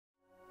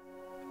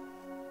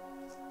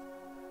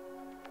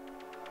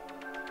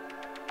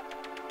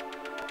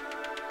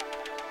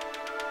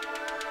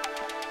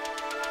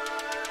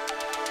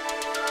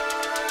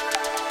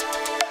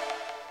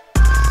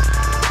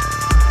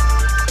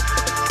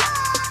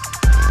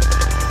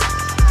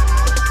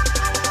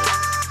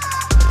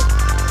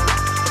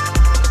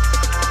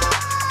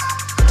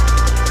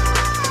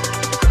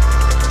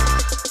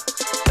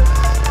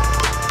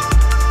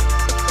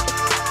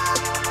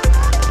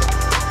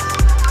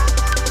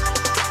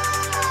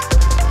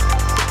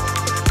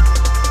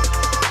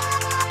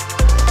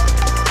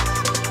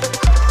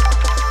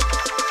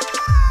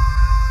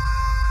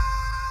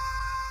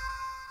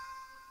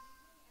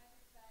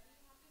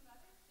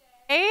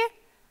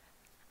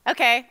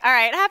Okay. All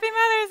right. Happy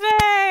Mother's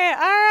Day.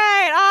 All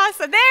right.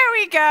 Awesome. There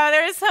we go.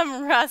 There's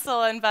some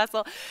rustle and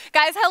bustle.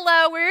 Guys,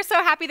 hello. We're so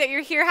happy that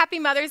you're here. Happy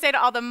Mother's Day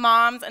to all the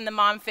moms and the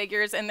mom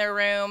figures in the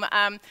room.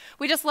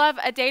 We just love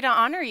a day to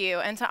honor you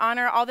and to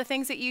honor all the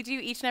things that you do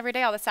each and every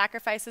day, all the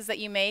sacrifices that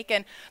you make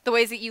and the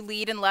ways that you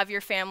lead and love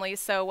your family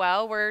so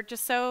well. We're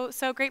just so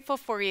grateful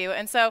for you.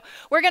 And so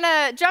we're going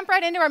to jump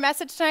right into our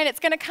message tonight. It's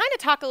going to kind of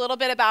talk a little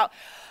bit about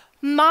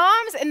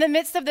moms in the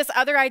midst of this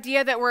other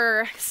idea that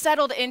we're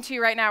settled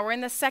into right now. We're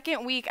in the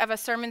second week of a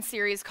sermon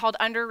series called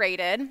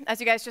Underrated, as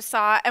you guys just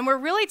saw, and we're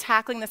really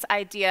tackling this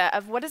idea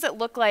of what does it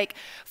look like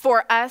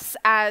for us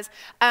as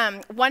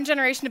one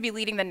generation to be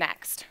leading the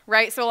next,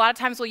 right? So a lot of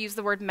times we'll use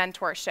the word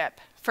mentorship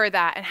for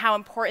that and how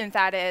important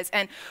that is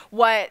and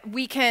what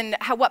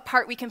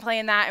part we can play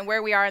in that and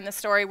where we are in the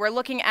story. We're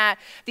looking at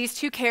these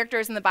two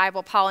characters in the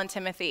Bible, Paul and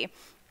Timothy.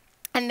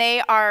 And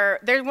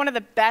they're one of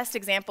the best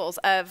examples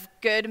of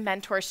good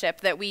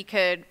mentorship that we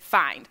could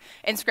find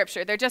in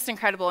Scripture. They're just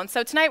incredible. And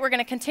so tonight we're going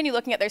to continue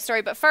looking at their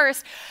story. But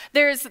first,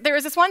 there was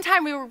this one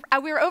time we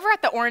were over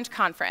at the Orange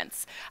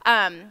Conference.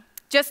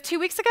 Just 2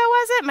 weeks ago,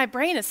 was it? My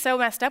brain is so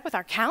messed up with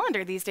our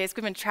calendar these days.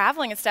 We've been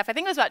traveling and stuff. I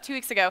think it was about 2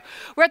 weeks ago.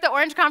 We're at the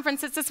Orange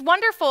Conference. It's this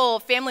wonderful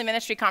family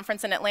ministry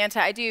conference in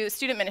Atlanta. I do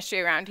student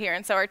ministry around here.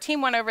 And so our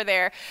team went over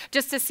there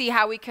just to see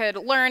how we could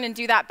learn and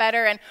do that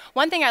better. And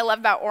one thing I love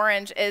about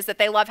Orange is that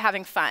they love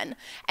having fun.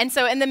 And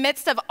so in the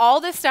midst of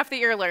all this stuff that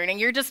you're learning,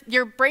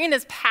 your brain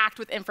is packed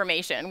with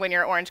information when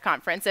you're at Orange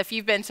Conference. If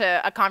you've been to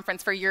a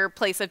conference for your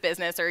place of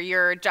business or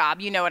your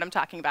job, you know what I'm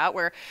talking about,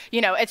 where,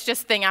 it's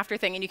just thing after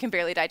thing and you can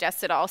barely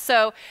digest it all.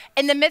 So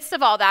in the midst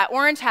of all that,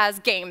 Orange has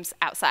games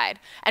outside.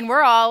 And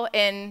we're all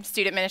in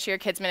student ministry or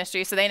kids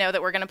ministry, so they know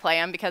that we're going to play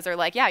them because they're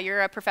like, yeah,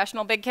 you're a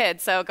professional big kid,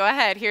 so go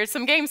ahead, here's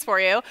some games for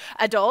you,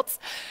 adults.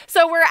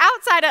 So we're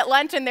outside at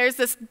lunch, and there's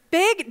this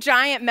big,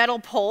 giant metal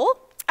pole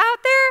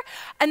out there,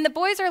 and the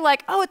boys are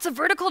like, oh, it's a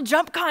vertical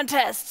jump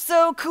contest,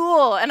 so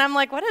cool. And I'm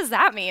like, what does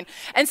that mean?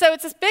 And so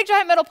it's this big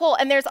giant metal pole,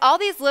 and there's all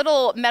these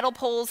little metal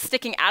poles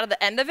sticking out of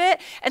the end of it.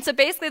 And so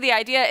basically the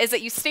idea is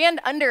that you stand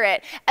under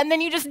it, and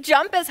then you just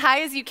jump as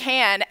high as you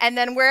can, and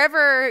then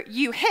wherever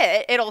you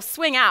hit, it'll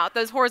swing out.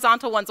 Those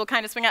horizontal ones will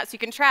kind of swing out so you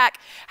can track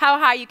how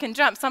high you can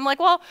jump. So I'm like,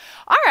 well,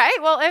 all right,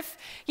 well, if,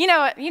 you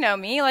know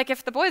me, like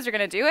if the boys are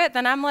gonna do it,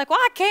 then I'm like, well,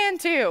 I can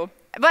too.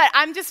 But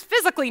I'm just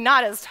physically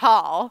not as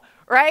tall,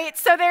 right?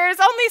 So there's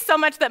only so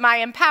much that my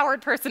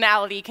empowered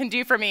personality can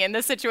do for me in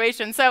this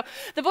situation. So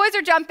the boys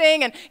are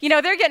jumping and,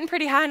 they're getting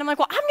pretty high. And I'm like,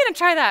 well, I'm going to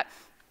try that.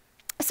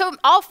 So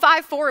all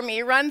 5'4" of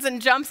me runs and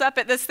jumps up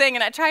at this thing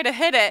and I try to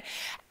hit it.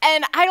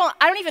 And I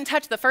don't even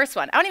touch the first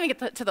one. I don't even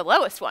get to the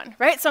lowest one,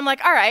 right? So I'm like,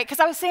 all right, because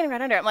I was standing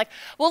right under it. I'm like,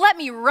 well, let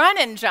me run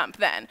and jump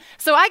then.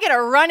 So I get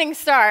a running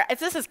start.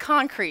 This is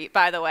concrete,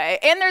 by the way.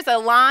 And there's a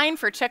line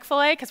for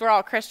Chick-fil-A, because we're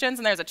all Christians,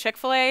 and there's a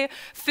Chick-fil-A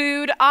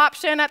food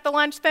option at the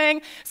lunch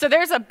thing. So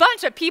there's a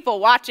bunch of people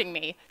watching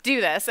me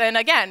do this. And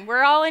again,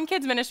 we're all in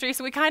kids ministry,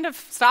 so we kind of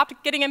stopped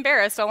getting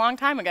embarrassed a long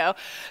time ago.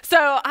 So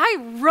I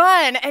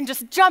run and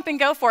just jump and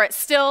go for it.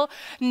 Still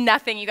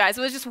nothing, you guys.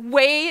 It was just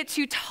way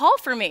too tall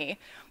for me.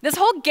 This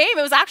whole game,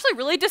 it was actually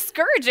really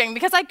discouraging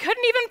because I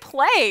couldn't even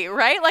play,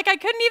 right? Like I'm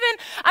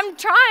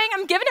trying,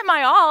 I'm giving it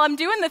my all, I'm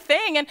doing the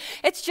thing, and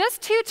it's just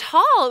too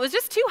tall. It was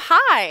just too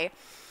high.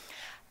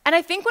 And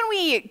I think when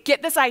we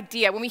get this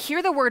idea, when we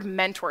hear the word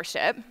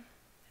mentorship,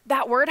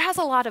 that word has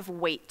a lot of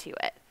weight to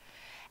it.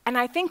 And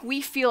I think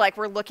we feel like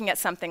we're looking at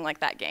something like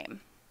that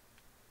game.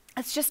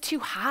 It's just too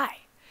high.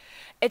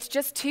 It's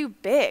just too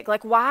big.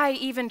 Like, why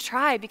even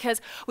try?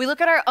 Because we look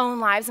at our own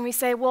lives and we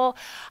say, well,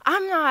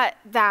 I'm not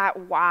that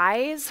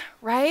wise,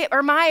 right?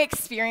 Or my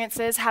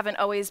experiences haven't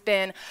always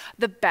been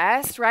the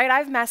best, right?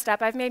 I've messed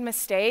up, I've made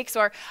mistakes,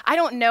 or I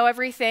don't know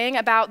everything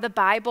about the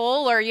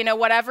Bible, or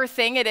whatever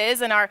thing it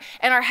is in our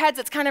heads,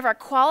 it's kind of our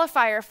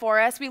qualifier for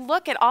us. We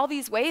look at all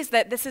these ways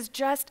that this is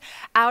just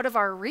out of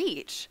our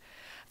reach,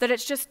 that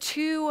it's just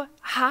too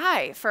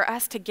high for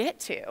us to get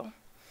to.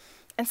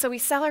 And so we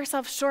sell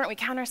ourselves short and we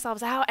count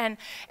ourselves out. And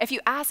if you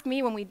ask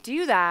me, when we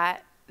do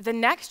that, the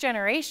next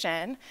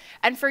generation,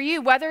 and for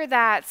you, whether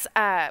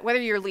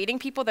you're leading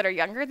people that are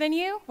younger than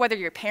you, whether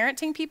you're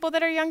parenting people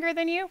that are younger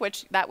than you,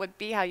 which that would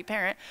be how you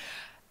parent,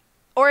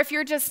 or if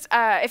you're just,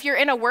 if you're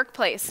in a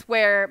workplace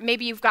where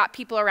maybe you've got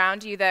people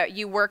around you that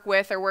you work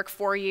with or work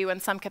for you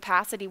in some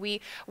capacity,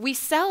 we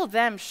sell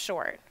them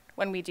short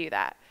when we do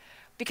that.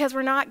 Because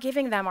we're not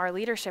giving them our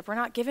leadership. We're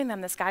not giving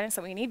them this guidance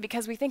that we need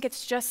because we think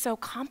it's just so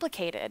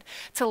complicated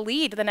to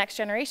lead the next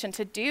generation,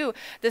 to do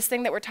this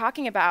thing that we're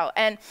talking about.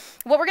 And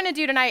what we're going to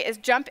do tonight is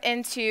jump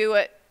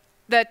into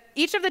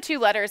each of the two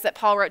letters that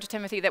Paul wrote to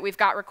Timothy that we've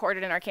got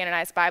recorded in our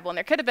canonized Bible. And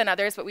there could have been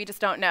others, but we just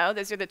don't know.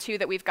 Those are the two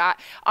that we've got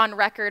on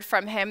record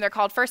from him. They're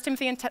called 1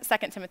 Timothy and 2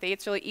 Timothy.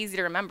 It's really easy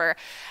to remember.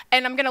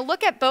 And I'm going to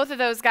look at both of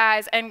those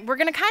guys, and we're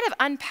going to kind of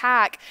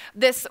unpack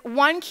this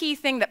one key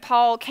thing that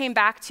Paul came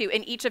back to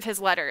in each of his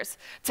letters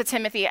to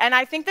Timothy. And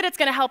I think that it's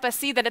going to help us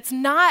see that it's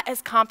not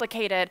as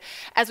complicated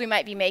as we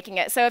might be making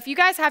it. So if you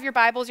guys have your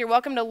Bibles, you're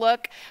welcome to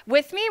look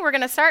with me. We're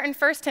going to start in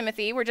 1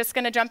 Timothy. We're just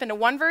going to jump into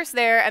one verse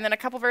there and then a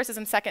couple verses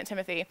in 2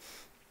 Timothy.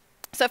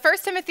 So 1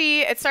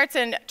 Timothy, it starts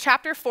in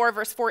chapter 4,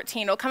 verse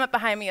 14. It'll come up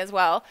behind me as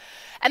well.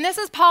 And this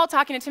is Paul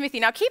talking to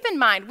Timothy. Now, keep in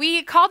mind,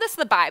 we call this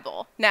the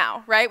Bible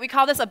now, right? We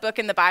call this a book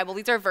in the Bible.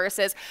 These are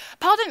verses.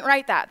 Paul didn't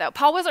write that, though.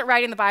 Paul wasn't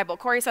writing the Bible.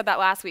 Corey said that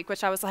last week,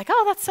 which I was like,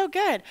 oh, that's so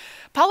good.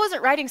 Paul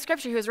wasn't writing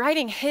scripture. He was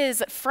writing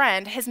his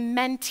friend, his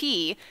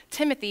mentee,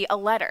 Timothy, a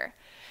letter.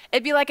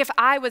 It'd be like if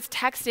I was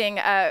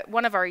texting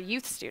one of our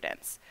youth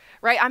students,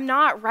 right? I'm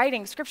not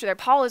writing scripture there.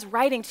 Paul is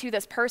writing to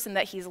this person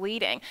that he's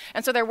leading.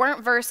 And so there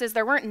weren't verses,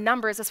 there weren't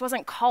numbers. This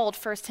wasn't called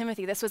 1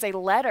 Timothy. This was a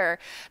letter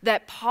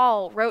that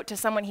Paul wrote to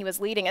someone he was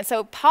leading. And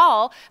so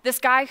Paul, this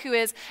guy who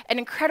is an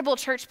incredible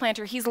church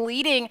planter, he's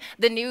leading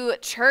the new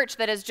church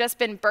that has just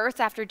been birthed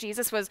after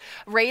Jesus was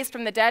raised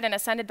from the dead and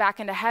ascended back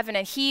into heaven.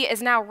 And he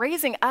is now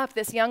raising up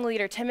this young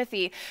leader,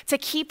 Timothy, to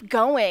keep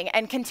going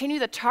and continue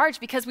the charge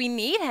because we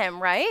need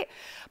him, right?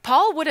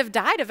 Paul would have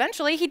died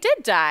eventually. He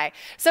did die.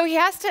 So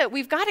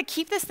we've got to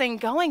keep this thing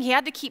going. He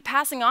had to keep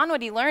passing on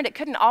what he learned. It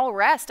couldn't all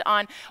rest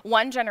on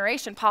one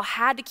generation. Paul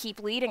had to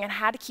keep leading and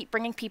had to keep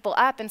bringing people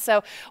up. And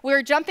so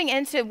we're jumping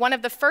into one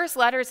of the first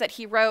letters that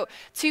he wrote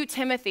to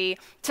Timothy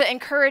to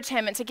encourage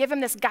him and to give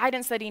him this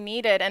guidance that he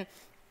needed. And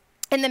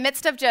in the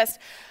midst of just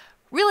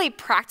really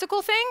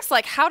practical things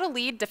like how to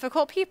lead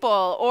difficult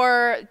people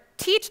or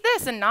teach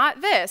this and not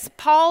this,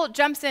 Paul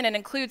jumps in and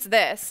includes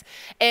this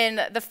in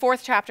the 4th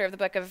chapter of the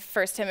book of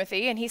 1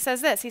 Timothy, and he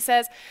says this. He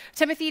says,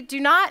 Timothy, do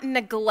not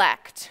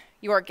neglect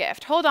your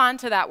gift. Hold on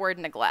to that word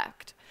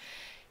neglect.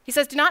 He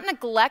says, do not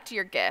neglect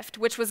your gift,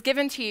 which was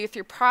given to you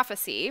through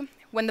prophecy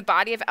when the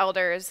body of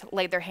elders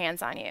laid their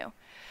hands on you.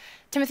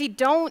 Timothy,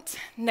 don't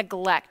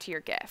neglect your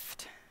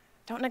gift.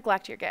 Don't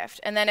neglect your gift.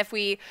 And then if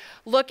we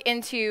look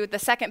into the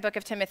 2nd book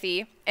of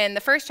Timothy, in the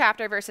 1st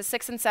chapter, verses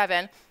 6 and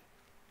 7,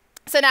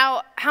 so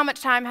now, how much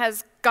time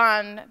has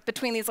gone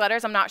between these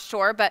letters? I'm not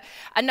sure, but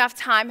enough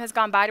time has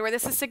gone by to where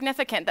this is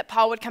significant that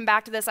Paul would come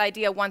back to this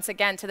idea once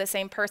again to the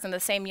same person, the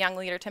same young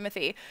leader,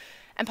 Timothy.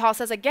 And Paul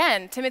says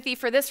again, Timothy,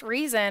 for this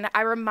reason,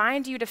 I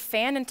remind you to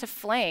fan into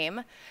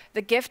flame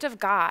the gift of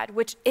God,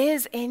 which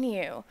is in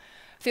you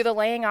through the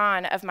laying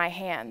on of my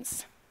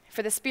hands.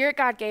 For the Spirit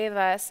God gave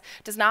us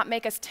does not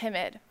make us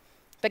timid,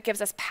 but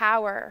gives us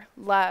power,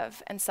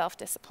 love, and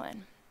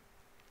self-discipline.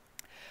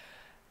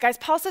 Guys,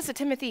 Paul says to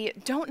Timothy,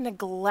 don't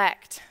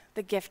neglect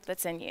the gift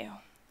that's in you.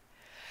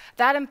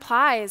 That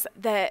implies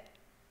that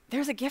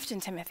there's a gift in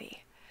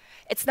Timothy.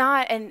 It's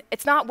not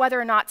whether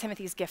or not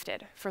Timothy's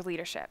gifted for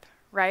leadership,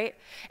 right?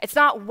 It's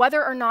not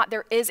whether or not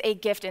there is a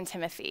gift in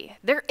Timothy.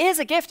 There is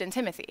a gift in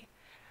Timothy.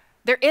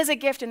 There is a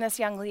gift in this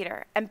young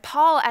leader. And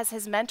Paul, as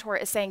his mentor,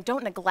 is saying,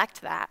 don't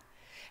neglect that.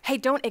 Hey,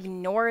 don't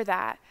ignore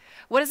that.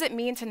 What does it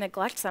mean to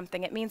neglect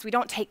something? It means we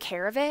don't take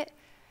care of it.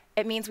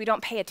 It means we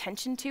don't pay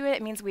attention to it.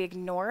 It means we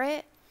ignore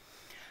it.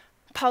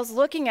 Paul's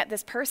looking at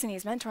this person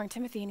he's mentoring,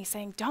 Timothy, and he's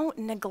saying, don't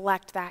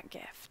neglect that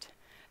gift.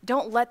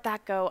 Don't let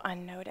that go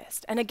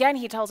unnoticed. And again,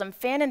 he tells him,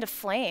 fan into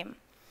flame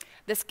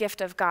this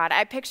gift of God.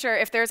 I picture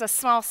if there's a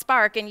small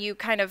spark and you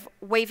kind of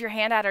wave your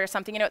hand at it or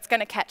something, it's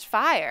going to catch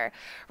fire,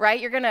 right?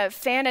 You're going to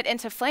fan it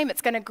into flame.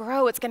 It's going to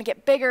grow. It's going to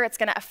get bigger. It's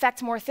going to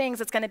affect more things.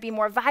 It's going to be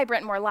more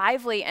vibrant, more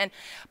lively. And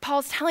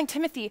Paul's telling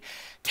Timothy,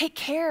 take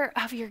care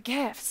of your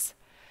gifts.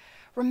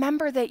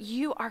 Remember that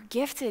you are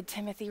gifted,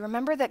 Timothy.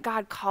 Remember that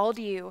God called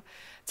you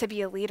to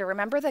be a leader.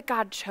 Remember that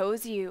God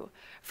chose you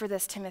for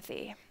this,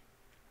 Timothy.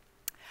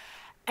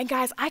 And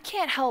guys, I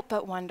can't help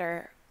but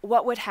wonder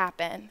what would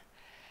happen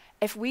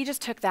if we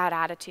just took that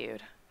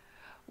attitude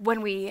when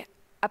we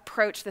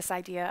approach this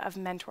idea of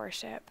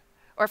mentorship,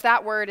 or if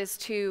that word is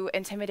too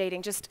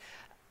intimidating, just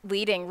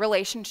leading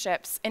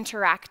relationships,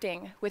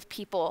 interacting with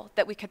people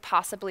that we could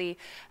possibly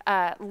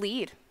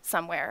lead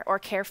somewhere or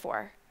care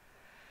for.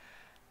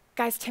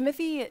 Guys,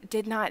 Timothy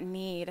did not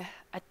need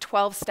a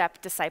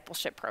 12-step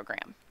discipleship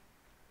program.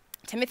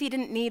 Timothy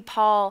didn't need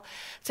Paul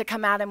to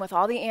come at him with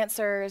all the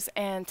answers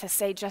and to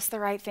say just the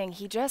right thing.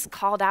 He just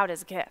called out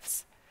his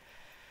gifts.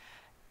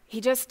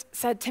 He just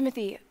said,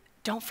 Timothy,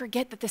 don't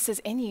forget that this is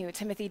in you.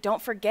 Timothy,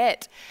 don't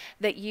forget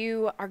that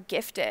you are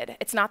gifted.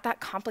 It's not that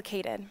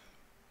complicated.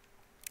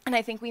 And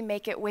I think we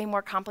make it way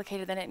more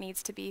complicated than it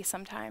needs to be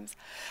sometimes.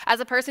 As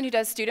a person who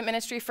does student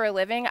ministry for a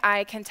living,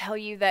 I can tell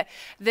you that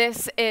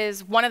this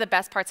is one of the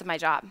best parts of my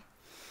job.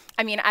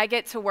 I mean, I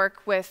get to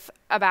work with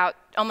about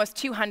almost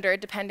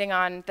 200, depending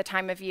on the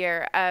time of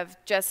year, of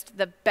just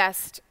the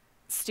best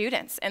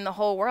students in the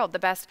whole world, the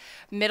best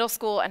middle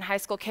school and high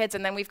school kids.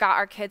 And then we've got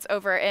our kids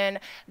over in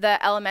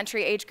the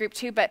elementary age group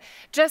too. But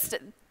just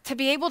to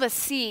be able to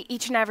see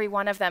each and every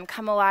one of them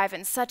come alive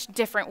in such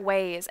different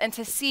ways, and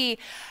to see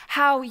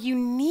how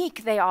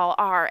unique they all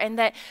are, and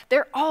that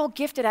they're all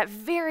gifted at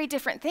very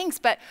different things,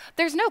 but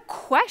there's no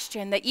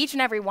question that each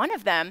and every one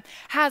of them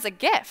has a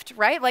gift,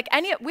 right? Like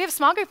we have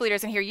small group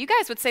leaders in here. You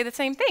guys would say the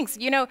same things.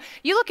 You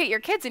you look at your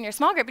kids in your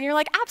small group and you're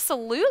like,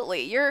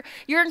 absolutely, you're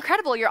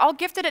incredible. You're all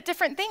gifted at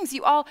different things.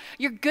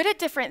 You're good at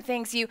different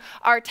things. You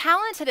are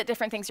talented at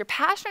different things. You're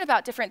passionate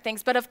about different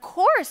things, but of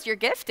course you're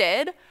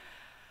gifted.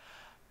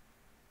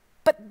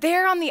 But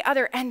they're on the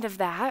other end of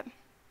that,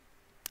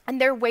 and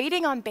they're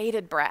waiting on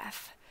bated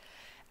breath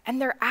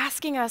And they're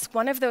asking us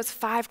one of those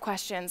 5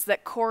 questions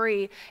that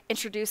Corey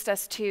introduced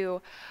us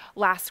to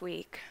last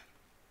week.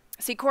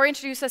 See, Corey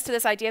introduced us to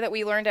this idea that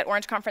we learned at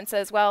Orange Conference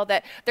as well,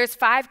 that there's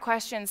 5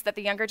 questions that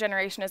the younger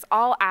generation is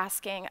all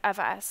asking of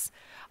us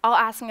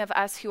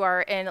who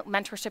are in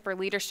mentorship or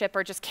leadership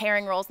or just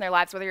carrying roles in their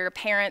lives, whether you're a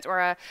parent or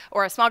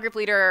a small group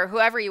leader or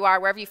whoever you are,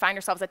 wherever you find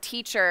yourselves, a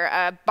teacher,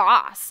 a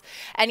boss,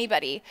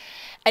 anybody.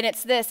 And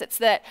it's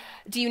that,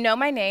 do you know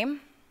my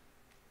name?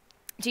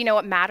 Do you know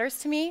what matters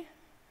to me?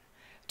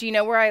 Do you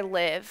know where I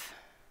live?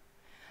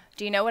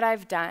 Do you know what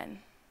I've done?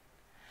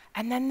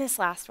 And then this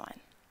last one.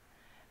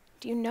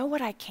 Do you know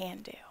what I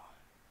can do?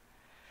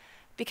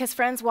 Because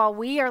friends, while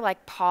we are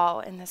like Paul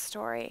in this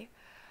story,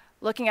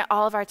 looking at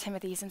all of our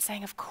Timothys and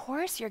saying, of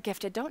course you're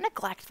gifted, don't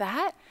neglect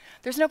that.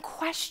 There's no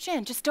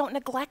question, just don't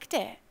neglect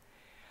it.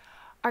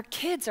 Our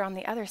kids are on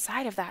the other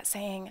side of that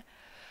saying,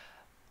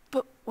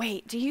 but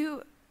wait,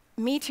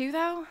 me too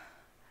though?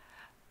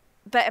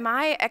 But am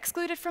I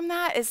excluded from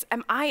that?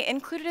 Am I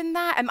included in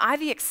that? Am I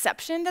the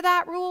exception to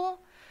that rule?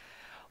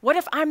 What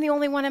if I'm the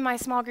only one in my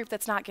small group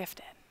that's not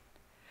gifted?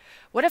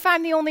 What if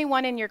I'm the only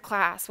one in your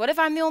class? What if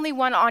I'm the only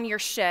one on your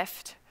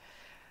shift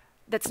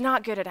that's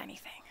not good at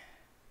anything?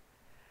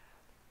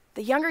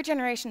 The younger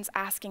generation's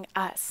asking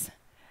us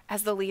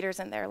as the leaders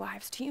in their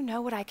lives, do you know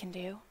what I can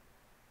do?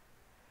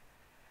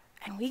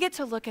 And we get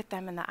to look at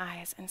them in the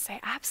eyes and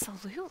say,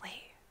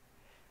 absolutely.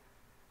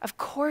 Of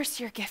course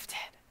you're gifted.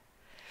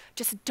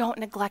 Just don't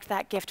neglect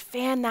that gift.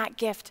 Fan that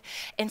gift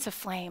into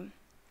flame.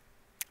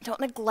 Don't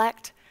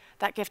neglect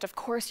that gift. Of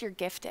course you're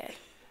gifted.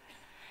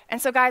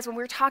 And so guys, when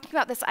we're talking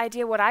about this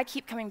idea, what I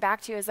keep coming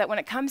back to is that when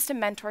it comes to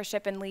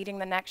mentorship and leading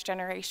the next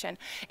generation,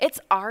 it's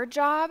our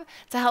job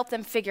to help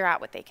them figure out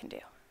what they can do,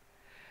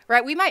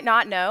 right? We might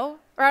not know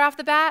right off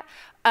the bat.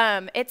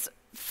 It's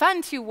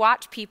fun to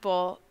watch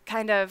people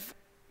kind of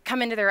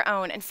come into their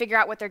own and figure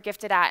out what they're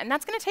gifted at. And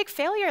that's going to take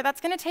failure.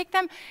 That's going to take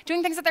them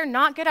doing things that they're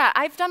not good at.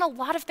 I've done a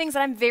lot of things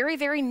that I'm very,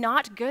 very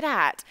not good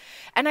at.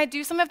 And I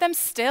do some of them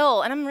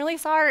still, and I'm really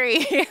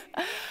sorry.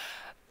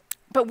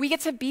 But we get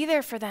to be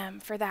there for them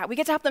for that. We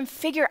get to help them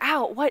figure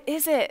out what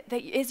is it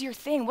that is your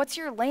thing? What's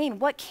your lane?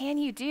 What can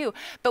you do?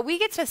 But we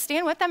get to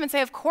stand with them and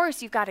say, of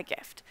course, you've got a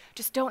gift.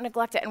 Just don't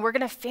neglect it. And we're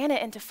going to fan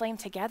it into flame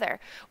together.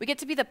 We get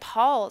to be the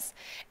Pauls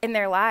in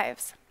their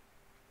lives.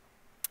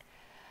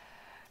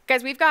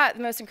 Guys, we've got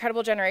the most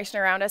incredible generation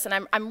around us,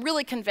 and I'm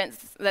really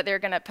convinced that they're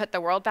going to put the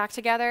world back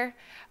together.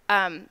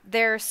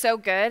 They're so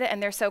good,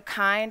 and they're so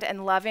kind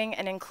and loving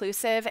and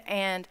inclusive,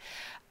 and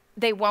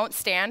they won't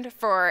stand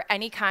for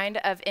any kind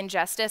of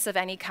injustice of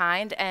any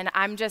kind. And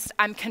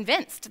I'm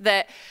convinced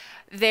that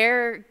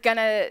they're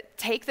gonna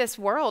take this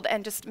world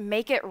and just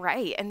make it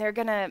right. And they're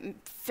gonna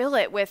fill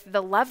it with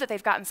the love that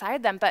they've got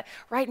inside them. But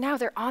right now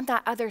they're on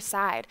that other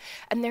side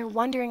and they're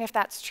wondering if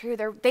that's true.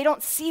 They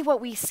don't see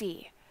what we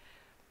see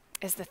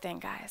is the thing,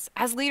 guys.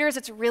 As leaders,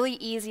 it's really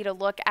easy to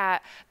look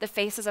at the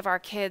faces of our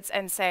kids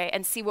and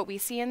see what we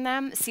see in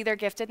them, see their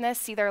giftedness,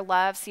 see their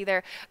love, see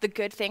the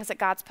good things that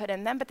God's put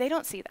in them, but they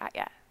don't see that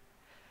yet.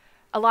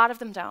 A lot of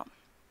them don't.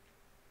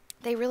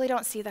 They really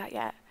don't see that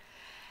yet.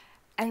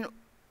 And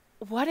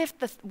what if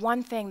the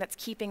one thing that's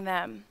keeping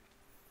them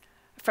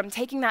from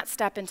taking that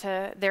step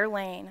into their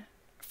lane,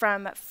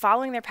 from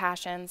following their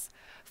passions,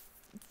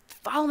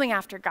 following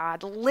after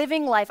God,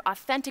 living life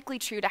authentically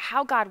true to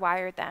how God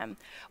wired them,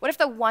 what if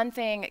the one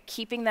thing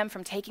keeping them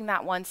from taking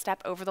that one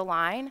step over the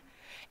line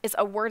is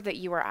a word that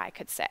you or I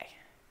could say?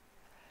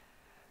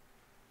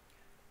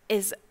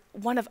 Is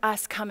one of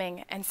us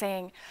coming and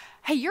saying,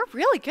 hey, you're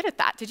really good at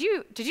that. Did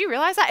you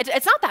realize that?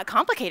 It's not that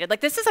complicated.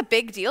 Like, this is a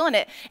big deal, and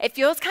it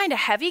feels kind of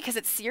heavy because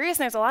it's serious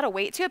and there's a lot of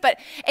weight to it, but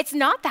it's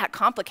not that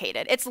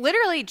complicated. It's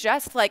literally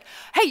just like,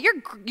 hey,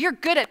 you're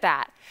good at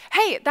that.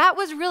 Hey,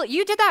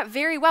 you did that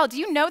very well. Do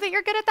you know that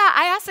you're good at that?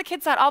 I ask the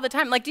kids that all the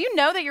time. Like, do you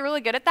know that you're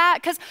really good at that?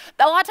 Because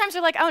a lot of times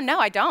they're like, oh, no,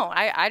 I don't.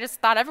 I just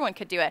thought everyone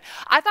could do it.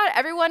 I thought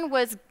everyone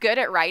was good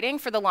at writing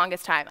for the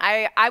longest time.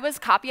 I was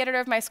copy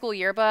editor of my school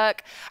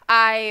yearbook.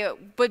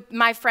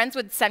 My friends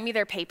would send me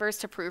their papers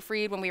to proofread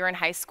when we were in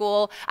high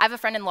school. I have a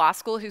friend in law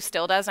school who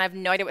still does, and I have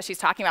no idea what she's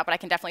talking about, but I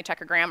can definitely check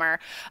her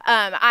grammar.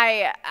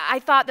 I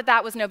thought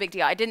that was no big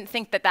deal. I didn't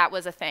think that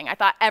was a thing. I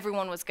thought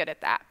everyone was good at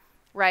that,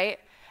 right?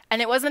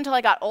 And it wasn't until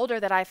I got older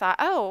that I thought,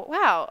 oh,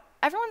 wow,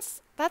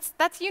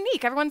 that's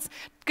unique. Everyone's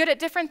good at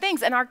different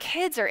things. And our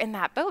kids are in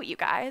that boat, you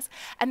guys.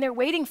 And they're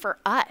waiting for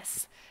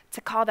us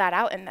to call that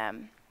out in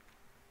them.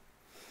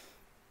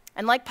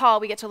 And like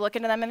Paul, we get to look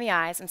into them in the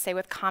eyes and say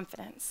with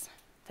confidence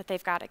that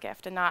they've got a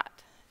gift and not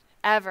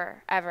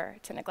ever, ever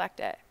to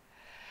neglect it.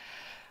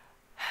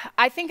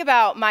 I think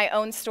about my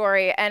own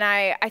story, and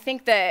I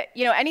think that,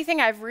 anything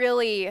I've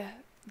really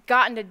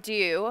gotten to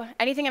do,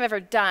 anything I've ever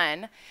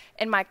done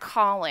in my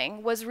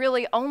calling was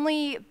really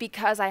only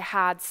because I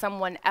had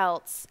someone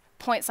else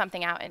point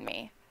something out in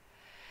me.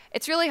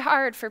 It's really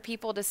hard for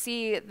people to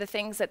see the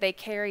things that they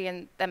carry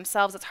in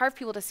themselves. It's hard for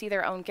people to see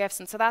their own gifts,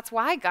 and so that's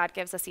why God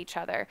gives us each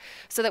other,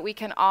 so that we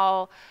can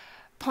all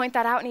point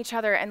that out in each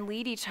other and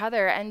lead each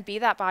other and be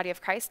that body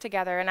of Christ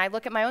together. And I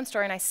look at my own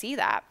story and I see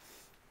that.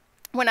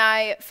 When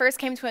I first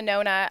came to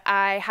Anona,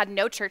 I had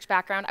no church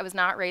background. I was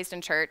not raised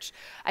in church.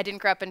 I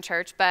didn't grow up in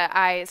church, but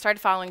I started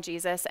following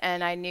Jesus,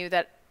 and I knew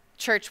that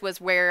church was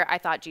where I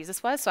thought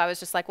Jesus was. So I was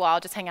just like, well, I'll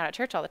just hang out at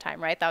church all the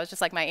time, right? That was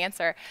just like my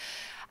answer.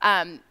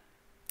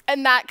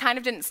 And that kind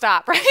of didn't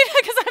stop, right?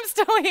 Because I'm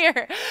still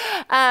here.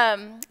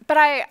 But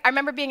I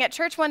remember being at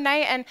church one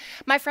night, and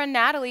my friend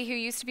Natalie, who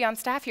used to be on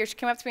staff here, she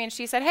came up to me and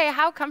she said, hey,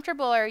 how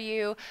comfortable are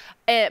you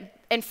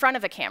in front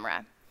of a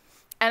camera?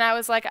 And I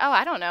was like, oh,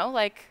 I don't know,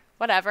 like,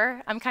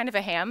 whatever. I'm kind of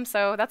a ham,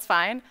 so that's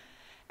fine.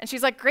 And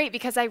she's like, great,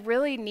 because I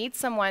really need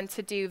someone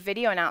to do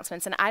video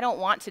announcements, and I don't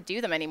want to do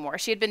them anymore.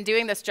 She had been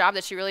doing this job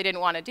that she really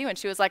didn't want to do, and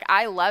she was like,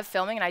 I love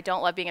filming, and I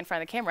don't love being in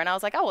front of the camera. And I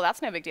was like, oh, well,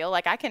 that's no big deal.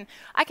 Like, I can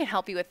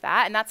help you with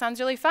that, and that sounds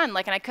really fun.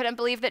 Like, and I couldn't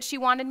believe that she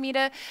wanted me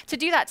to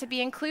do that, to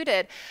be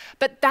included.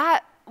 But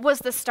that was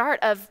the start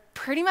of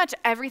pretty much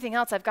everything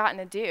else I've gotten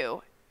to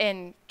do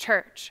in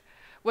church,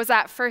 was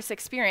that first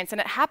experience.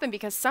 And it happened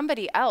because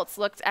somebody else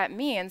looked at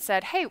me and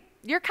said, hey,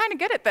 you're kind of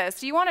good at this.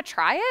 Do you want to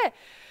try it?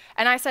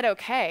 And I said,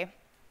 okay.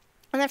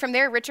 And then from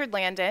there, Richard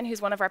Landon,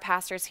 who's one of our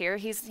pastors here,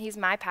 he's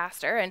my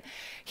pastor, and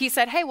he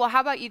said, hey, well, how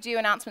about you do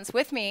announcements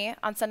with me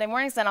on Sunday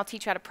mornings, then I'll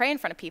teach you how to pray in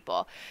front of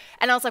people.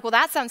 And I was like, well,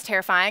 that sounds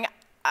terrifying.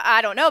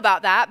 I don't know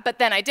about that, but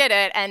then I did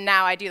it, and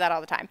now I do that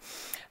all the time.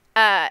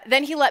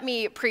 Then he let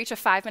me preach a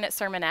 5-minute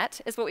sermonette,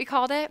 is what we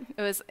called it.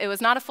 It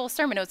was not a full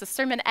sermon, it was a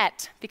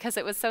sermonette, because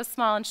it was so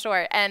small and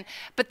short.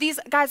 But these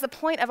guys, the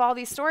point of all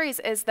these stories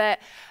is that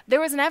there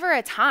was never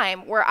a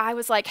time where I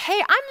was like,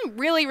 hey, I'm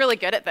really, really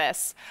good at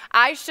this.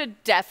 I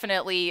should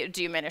definitely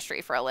do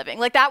ministry for a living.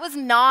 Like, that was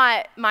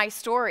not my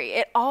story.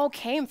 It all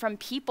came from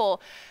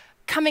people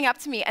coming up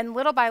to me and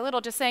little by little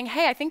just saying,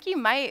 hey, I think you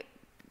might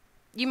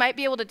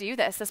be able to do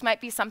this. This might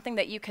be something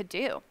that you could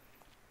do.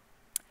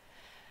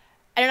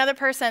 And another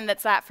person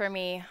that's that for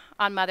me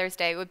on Mother's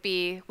Day we'd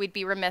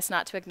be remiss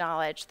not to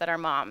acknowledge that our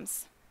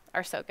moms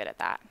are so good at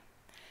that.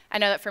 I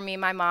know that for me,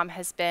 my mom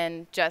has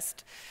been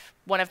just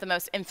one of the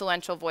most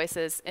influential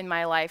voices in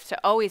my life, to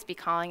always be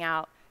calling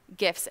out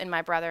gifts in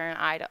my brother and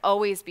I, to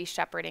always be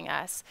shepherding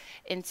us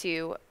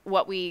into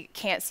what we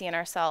can't see in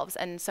ourselves.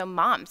 And so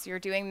moms, you're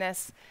doing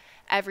this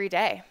every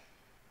day.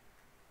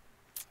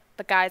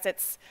 But guys,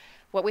 it's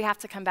what we have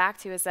to come back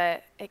to is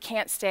that it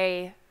can't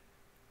stay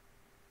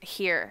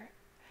here.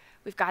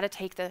 We've got to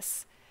take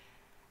this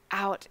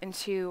out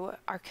into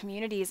our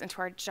communities,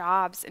 into our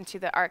jobs, into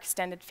our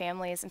extended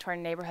families, into our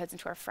neighborhoods,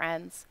 into our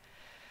friends.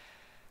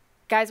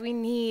 Guys, we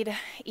need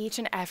each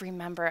and every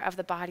member of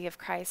the body of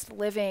Christ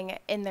living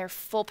in their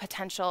full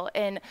potential,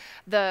 in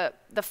the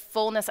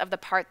fullness of the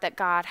part that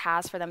God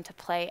has for them to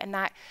play. And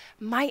that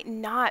might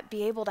not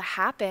be able to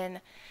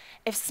happen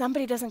if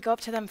somebody doesn't go up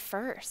to them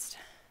first,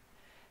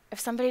 if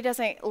somebody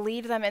doesn't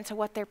lead them into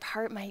what their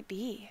part might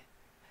be.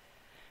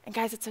 And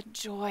guys, it's a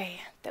joy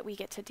that we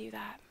get to do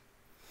that.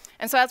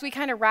 And so as we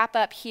kind of wrap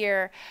up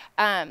here,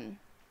 the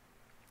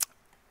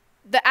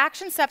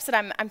action steps that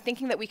I'm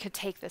thinking that we could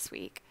take this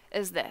week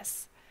is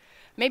this.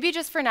 Maybe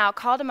just for now,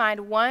 call to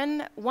mind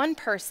one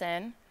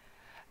person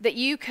that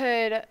you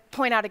could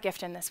point out a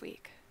gift in this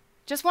week.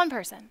 Just one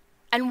person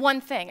and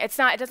one thing. It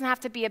doesn't have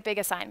to be a big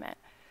assignment.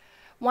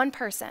 One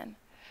person.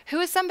 Who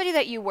is somebody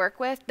that you work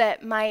with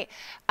that might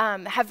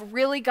have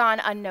really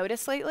gone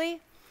unnoticed lately?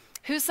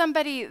 Who's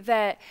somebody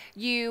that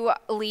you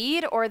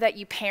lead or that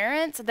you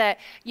parent that,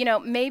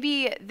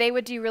 maybe they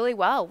would do really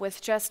well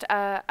with just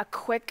a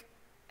quick,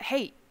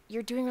 hey,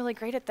 you're doing really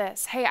great at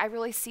this. Hey, I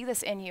really see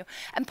this in you.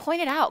 And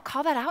point it out.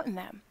 Call that out in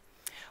them.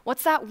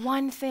 What's that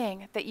one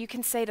thing that you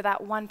can say to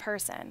that one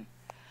person?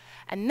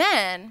 And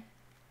then,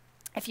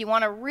 if you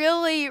want to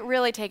really,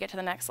 really take it to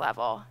the next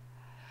level,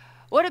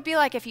 what would it be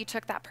like if you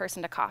took that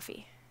person to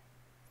coffee?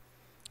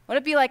 What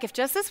would it be like if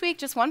just this week,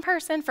 just one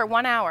person for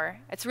 1 hour?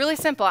 It's really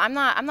simple. I'm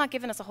not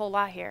giving us a whole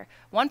lot here.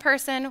 One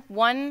person,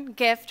 one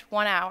gift,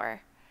 1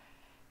 hour.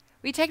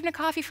 We take them to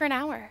coffee for an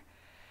hour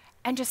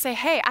and just say,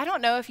 hey, I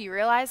don't know if you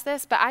realize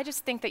this, but I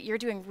just think that you're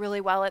doing really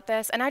well at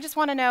this, and I just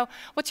want to know,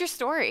 what's your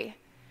story?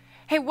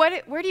 Hey,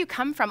 where do you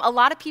come from? A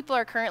lot of people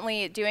are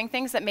currently doing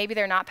things that maybe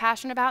they're not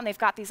passionate about, and they've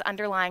got these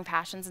underlying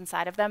passions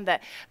inside of them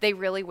that they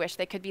really wish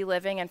they could be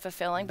living and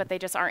fulfilling, but they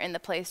just aren't in the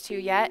place to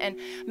yet. And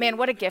man,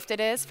 what a gift it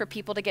is for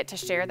people to get to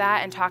share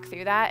that and talk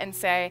through that and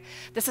say,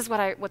 this is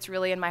what's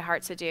really in my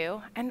heart to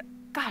do. And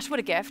gosh, what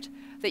a gift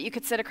that you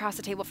could sit across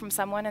the table from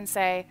someone and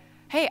say,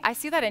 hey, I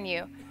see that in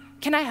you.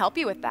 Can I help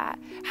you with that?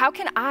 How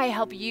can I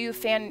help you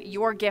fan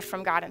your gift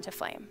from God into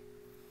flame?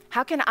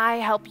 How can I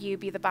help you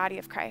be the body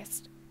of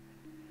Christ?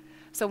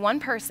 So one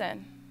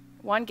person,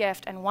 one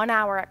gift, and 1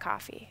 hour at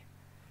coffee.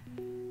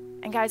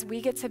 And guys, we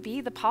get to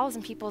be the Pauls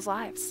in people's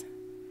lives.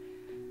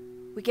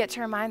 We get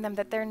to remind them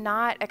that they're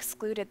not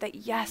excluded, that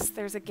yes,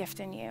 there's a gift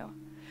in you.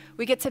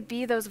 We get to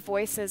be those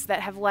voices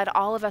that have led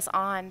all of us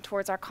on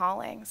towards our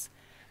callings.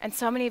 And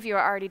so many of you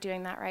are already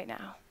doing that right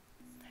now.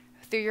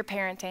 Through your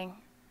parenting,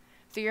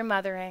 through your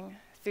mothering,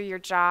 through your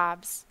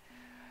jobs,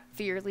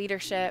 through your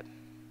leadership,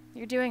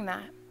 you're doing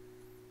that.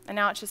 And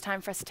now it's just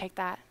time for us to take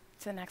that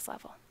to the next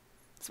level.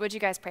 So would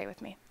you guys pray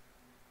with me?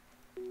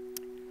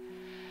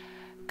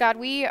 God,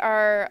 we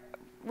are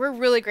we're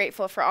really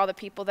grateful for all the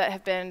people that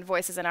have been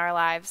voices in our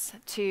lives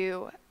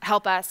to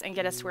help us and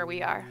get us to where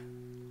we are.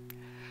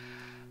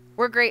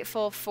 We're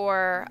grateful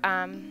for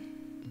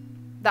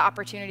the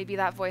opportunity to be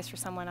that voice for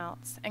someone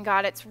else. And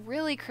God, it's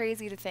really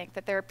crazy to think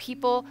that there are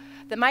people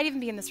that might even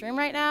be in this room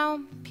right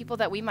now, people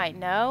that we might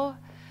know,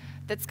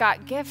 that's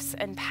got gifts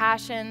and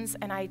passions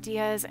and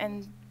ideas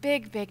and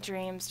big, big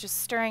dreams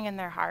just stirring in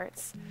their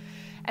hearts.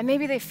 And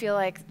maybe they feel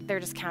like they're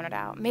just counted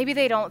out. Maybe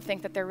they don't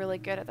think that they're really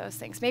good at those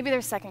things. Maybe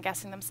they're second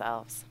guessing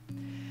themselves.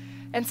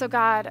 And so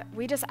God,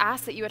 we just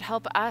ask that you would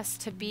help us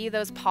to be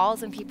those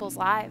Pauls in people's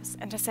lives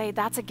and to say,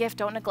 that's a gift,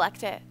 don't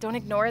neglect it. Don't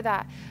ignore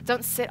that.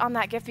 Don't sit on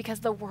that gift because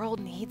the world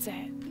needs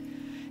it.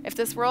 If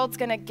this world's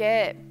gonna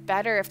get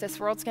better, if this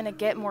world's gonna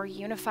get more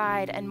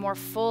unified and more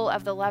full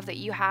of the love that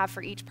you have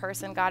for each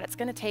person, God, it's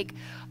gonna take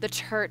the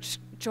church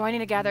joining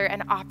together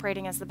and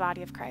operating as the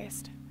body of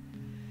Christ.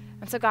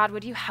 And so God,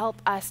 would you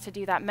help us to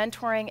do that?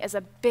 Mentoring is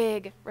a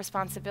big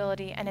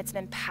responsibility and it's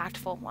an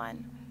impactful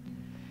one.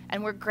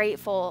 And we're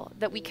grateful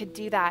that we could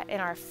do that in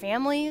our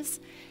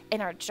families,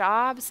 in our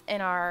jobs, in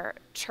our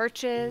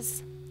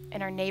churches,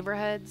 in our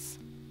neighborhoods.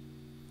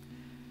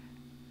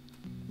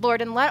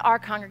 Lord, and let our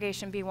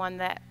congregation be one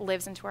that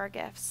lives into our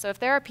gifts. So if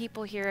there are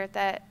people here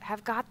that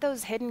have got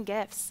those hidden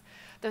gifts,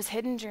 those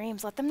hidden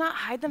dreams, let them not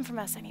hide them from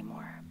us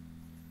anymore.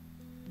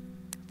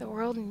 The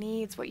world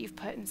needs what you've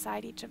put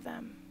inside each of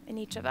them, in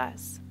each of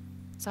us.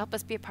 So help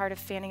us be a part of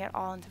fanning it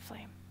all into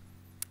flame.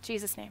 In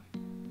Jesus' name,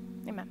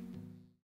 amen.